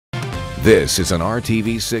This is an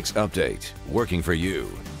RTV6 update, working for you.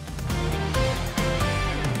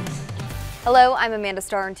 Hello, I'm Amanda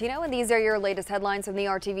Starantino, and these are your latest headlines from the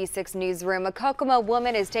RTV6 newsroom. A Kokomo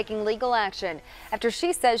woman is taking legal action after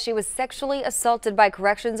she says she was sexually assaulted by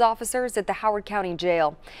corrections officers at the Howard County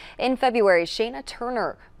Jail. In February, Shayna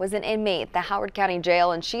Turner was an inmate at the Howard County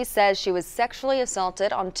Jail, and she says she was sexually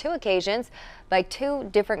assaulted on 2 occasions by 2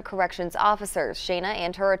 different corrections officers. Shayna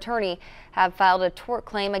and her attorney have filed a tort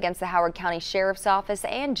claim against the Howard County Sheriff's Office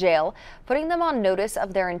and jail, putting them on notice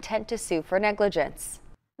of their intent to sue for negligence.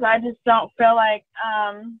 I just don't feel like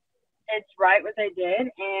it's right what they did,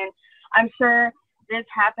 and I'm sure this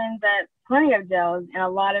happens at plenty of jails, and a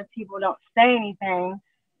lot of people don't say anything,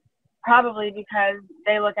 probably because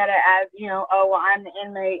they look at it as, you know, oh, well, I'm the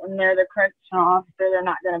inmate and they're the correctional officer, they're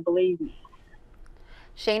not going to believe me.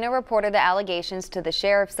 Shayna reported the allegations to the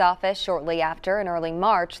sheriff's office shortly after. In early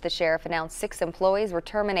March, the sheriff announced 6 employees were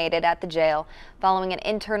terminated at the jail following an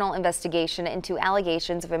internal investigation into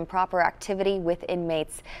allegations of improper activity with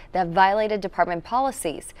inmates that violated department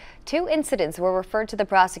policies. 2 incidents were referred to the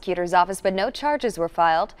prosecutor's office, but no charges were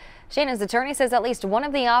filed. Shayna's attorney says at least one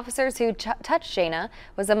of the officers who touched Shayna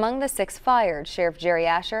was among the 6 fired. Sheriff Jerry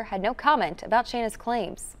Asher had no comment about Shayna's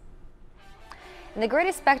claims. And the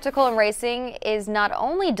greatest spectacle in racing is not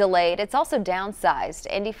only delayed, it's also downsized.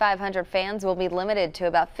 Indy 500 fans will be limited to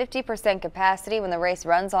about 50% capacity when the race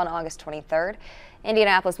runs on August 23rd.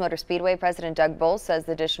 Indianapolis Motor Speedway President Doug Bowles says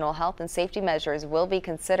additional health and safety measures will be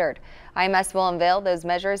considered. IMS will unveil those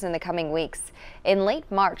measures in the coming weeks. In late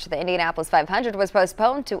March, the Indianapolis 500 was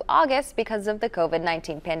postponed to August because of the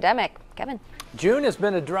COVID-19 pandemic. Kevin. June has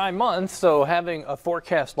been a dry month, so having a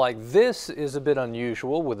forecast like this is a bit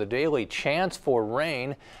unusual, with a daily chance for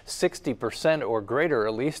rain, 60% or greater,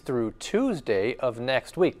 at least through Tuesday of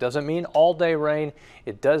next week. Doesn't mean all day rain.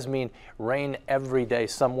 It does mean rain every day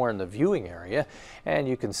somewhere in the viewing area. And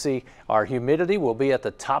you can see our humidity will be at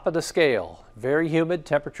the top of the scale. Very humid,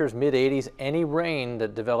 temperatures mid-80s. Any rain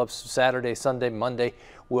that develops Saturday, Sunday, Monday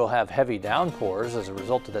will have heavy downpours as a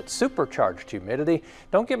result of that supercharged humidity.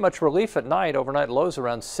 Don't get much relief at night. Overnight lows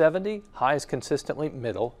around 70, highs consistently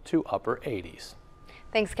middle to upper 80s.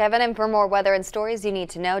 Thanks, Kevin. And for more weather and stories you need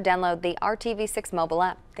to know, download the RTV6 mobile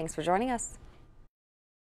app. Thanks for joining us.